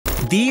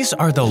These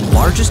are the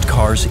largest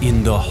cars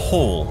in the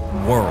whole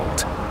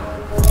world.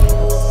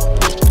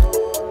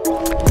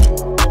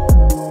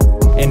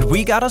 And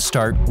we gotta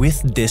start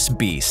with this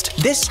beast.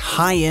 This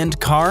high-end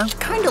car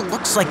kinda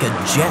looks like a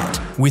jet.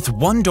 With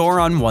one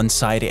door on one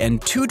side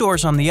and two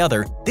doors on the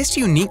other, this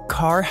unique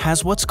car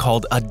has what's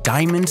called a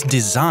diamond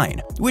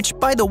design, which,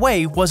 by the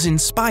way, was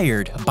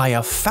inspired by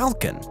a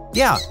falcon.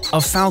 Yeah,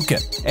 a falcon.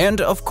 And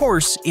of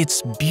course,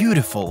 its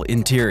beautiful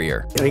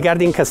interior.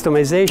 Regarding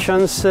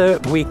customizations,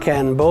 we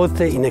can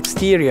both in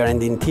exterior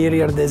and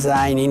interior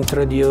design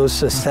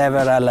introduce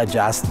several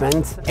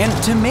adjustments. And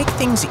to make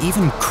things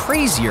even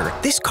crazier,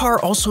 this car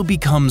also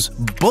becomes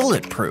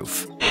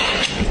bulletproof.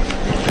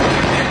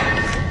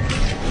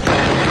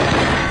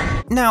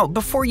 Now,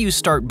 before you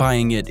start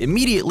buying it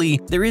immediately,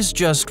 there is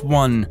just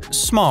one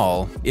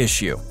small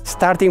issue.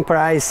 Starting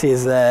price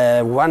is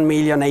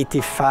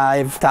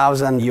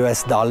 $1,085,000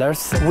 US.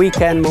 We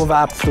can move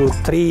up to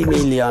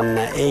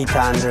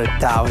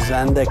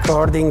 $3,800,000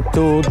 according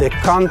to the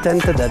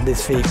content that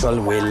this vehicle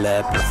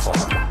will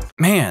perform.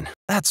 Man,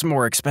 that's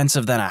more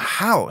expensive than a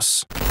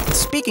house.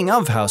 Speaking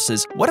of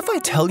houses, what if I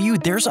tell you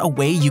there's a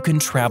way you can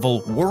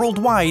travel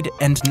worldwide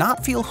and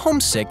not feel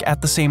homesick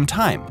at the same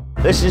time?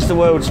 This is the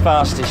world's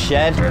fastest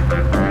shed.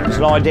 It's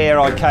an idea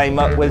I came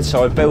up with,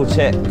 so I built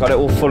it, got it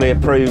all fully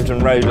approved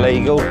and road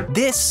legal.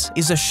 This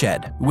is a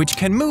shed, which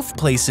can move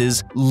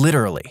places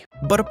literally.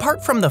 But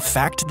apart from the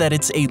fact that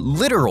it's a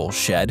literal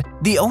shed,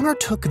 the owner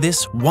took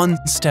this one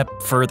step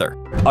further.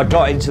 I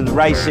got into the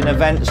racing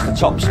events, the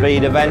top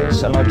speed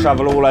events, and I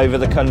travel all over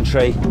the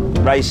country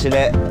racing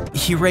it.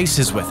 He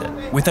races with it,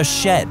 with a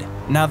shed.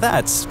 Now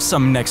that's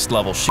some next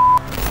level shit.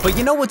 But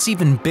you know what's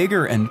even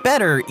bigger and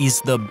better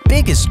is the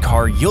biggest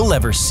car you'll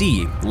ever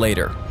see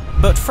later.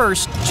 But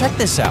first, check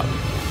this out.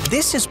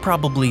 This is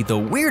probably the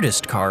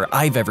weirdest car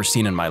I've ever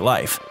seen in my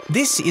life.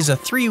 This is a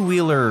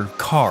three-wheeler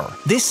car.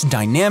 This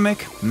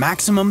dynamic,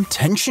 maximum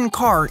tension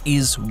car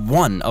is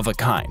one of a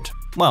kind.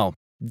 Well,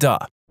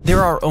 duh.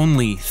 There are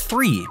only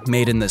 3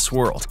 made in this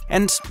world,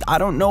 and I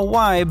don't know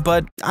why,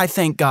 but I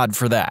thank God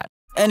for that.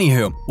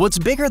 Anywho, what's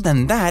bigger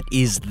than that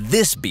is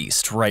this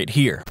beast right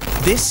here.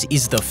 This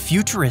is the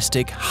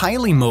futuristic,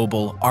 highly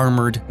mobile,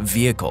 armored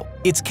vehicle.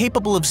 It's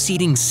capable of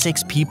seating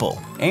 6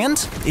 people,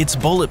 and it's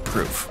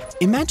bulletproof.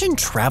 Imagine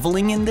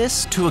traveling in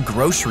this to a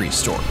grocery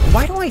store.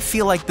 Why do I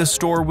feel like the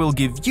store will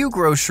give you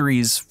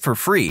groceries for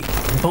free?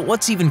 But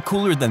what's even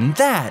cooler than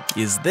that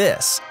is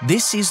this.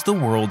 This is the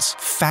world's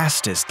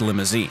fastest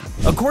limousine.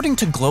 According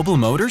to Global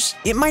Motors,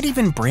 it might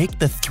even break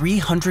the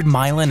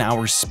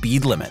 300-mile-an-hour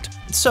speed limit.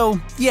 So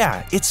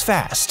yeah, it's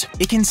fast.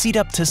 It can seat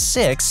up to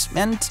 6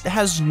 and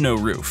has no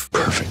roof.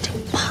 Perfect.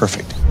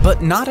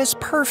 But not as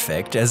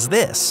perfect as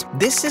this.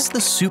 This is the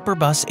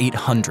Superbus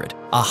 800,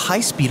 a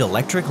high-speed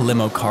electric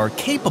limo car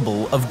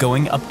capable of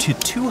going up to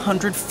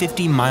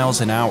 250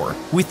 miles an hour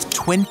with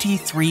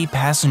 23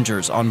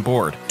 passengers on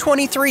board.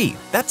 23!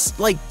 That's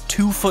like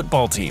 2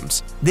 football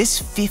teams.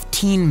 This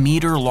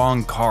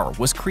 15-meter-long car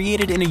was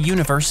created in a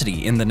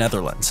university in the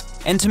Netherlands.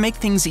 And to make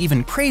things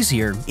even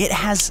crazier, it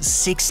has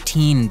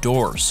 16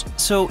 doors.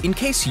 So in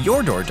case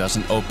your door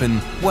doesn't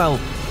open, well,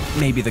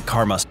 maybe the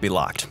car must be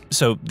locked.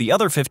 So the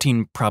other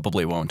 15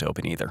 probably won't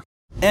open either.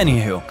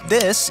 Anywho,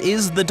 this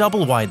is the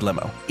double-wide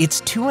limo. It's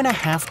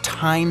 2.5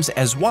 times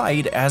as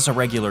wide as a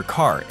regular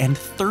car and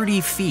 30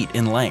 feet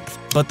in length.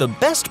 But the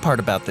best part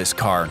about this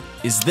car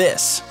is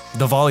this,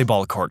 the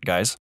volleyball court,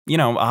 guys. You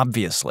know,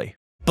 obviously.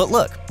 But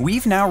look,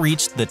 we've now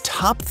reached the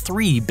top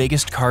 3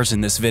 biggest cars in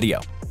this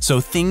video.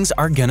 So things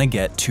are gonna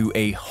get to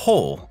a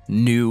whole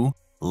new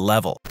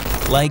level.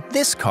 Like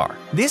this car.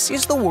 This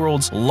is the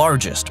world's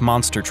largest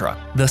monster truck.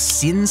 The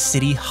Sin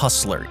City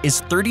Hustler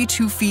is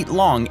 32 feet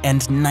long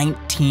and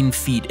 19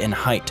 feet in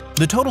height.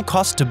 The total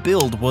cost to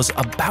build was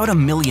about $1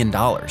 million,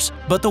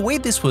 but the way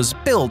this was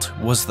built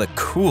was the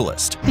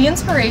coolest. The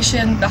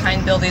inspiration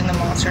behind building the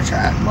monster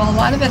truck, well, a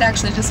lot of it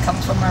actually just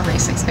comes from our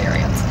race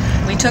experience.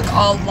 We took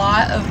a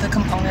lot of the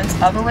components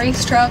of a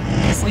race truck.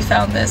 We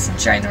found this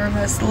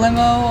ginormous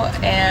limo,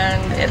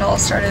 and it all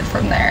started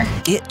from there.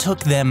 It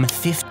took them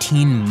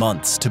 15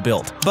 months to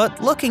build,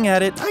 but looking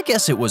at it, I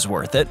guess it was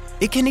worth it.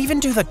 It can even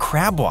do the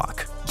crab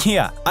walk.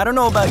 Yeah, I don't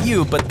know about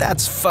you, but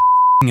that's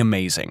f***ing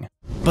amazing.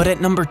 But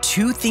at number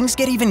 2, things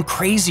get even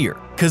crazier,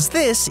 cause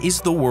this is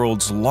the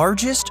world's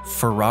largest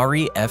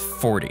Ferrari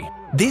F40.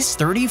 This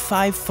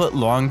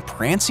 35-foot-long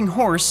prancing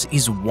horse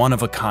is one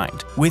of a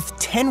kind. With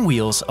 10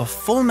 wheels, a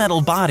full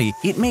metal body,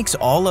 it makes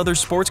all other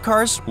sports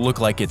cars look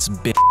like it's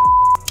big.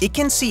 It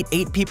can seat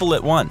 8 people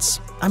at once.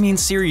 I mean,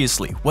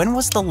 seriously, when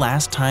was the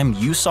last time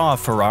you saw a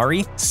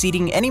Ferrari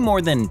seating any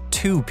more than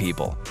 2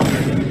 people?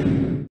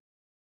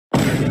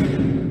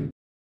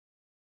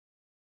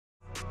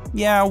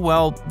 Yeah,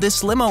 well,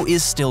 this limo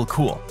is still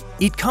cool.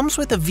 It comes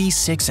with a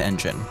V6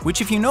 engine,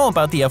 which if you know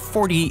about the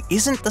F40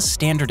 isn't the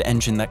standard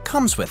engine that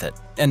comes with it.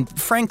 And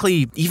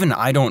frankly, even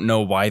I don't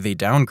know why they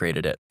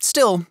downgraded it.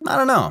 Still, I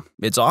don't know,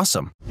 it's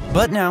awesome.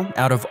 But now,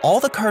 out of all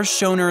the cars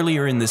shown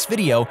earlier in this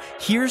video,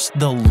 here's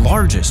the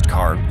largest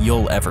car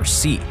you'll ever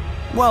see.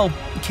 Well,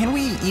 can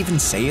we even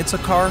say it's a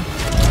car?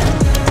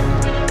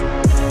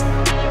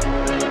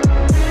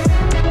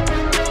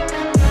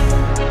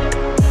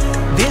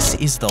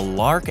 is the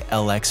Lark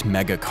LX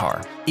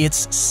Megacar.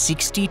 It's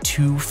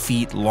 62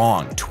 feet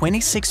long,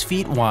 26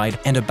 feet wide,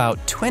 and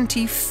about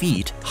 20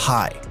 feet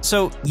high.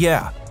 So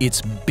yeah,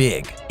 it's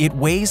big. It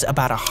weighs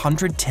about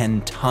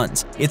 110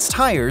 tons. Its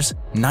tires,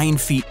 9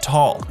 feet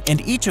tall,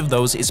 and each of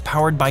those is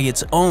powered by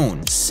its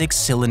own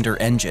 6-cylinder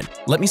engine.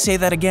 Let me say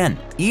that again.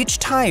 Each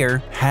tire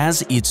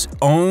has its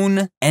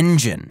own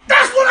engine.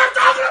 That's what I'm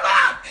talking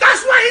about!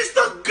 That's why he's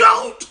the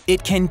GOAT!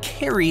 It can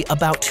carry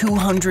about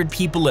 200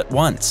 people at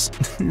once.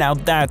 Now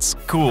that's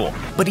cool.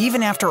 But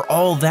even after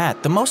all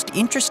that, the most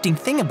interesting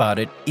thing about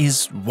it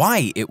is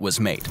why it was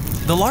made.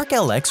 The Lark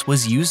LX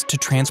was used to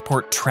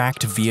transport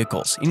tracked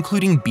vehicles,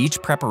 including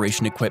beach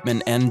preparation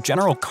equipment and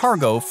general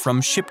cargo from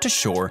ship to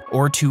shore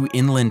or to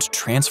inland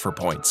transfer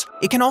points.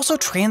 It can also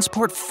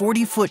transport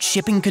 40-foot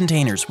shipping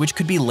containers, which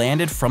could be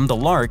landed from the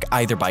Lark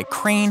either by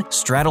crane,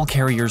 straddle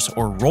carriers,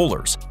 or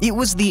rollers. It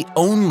was the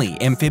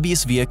only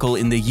amphibious vehicle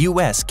in the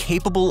US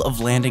capable of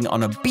landing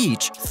on a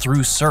beach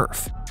through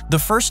surf. The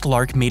first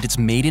Lark made its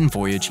maiden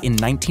voyage in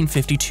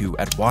 1952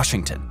 at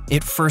Washington.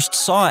 It first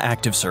saw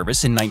active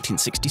service in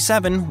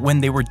 1967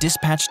 when they were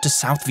dispatched to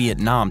South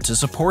Vietnam to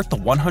support the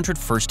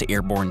 101st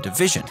Airborne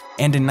Division,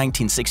 and in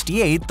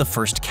 1968 the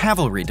 1st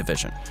Cavalry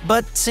Division.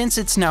 But since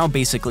it's now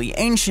basically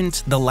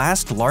ancient, the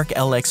last Lark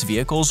LX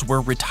vehicles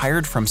were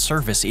retired from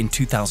service in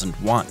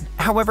 2001.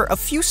 However, a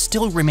few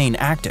still remain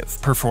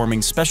active,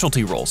 performing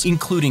specialty roles,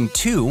 including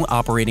 2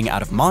 operating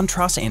out of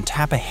Montrose and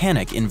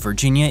Tappahannock in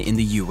Virginia in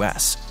the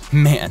US.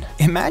 Man,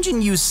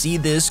 imagine you see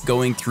this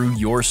going through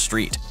your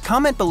street.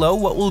 Comment below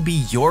what will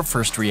be your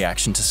first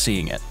reaction to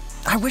seeing it.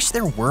 I wish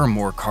there were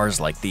more cars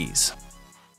like these.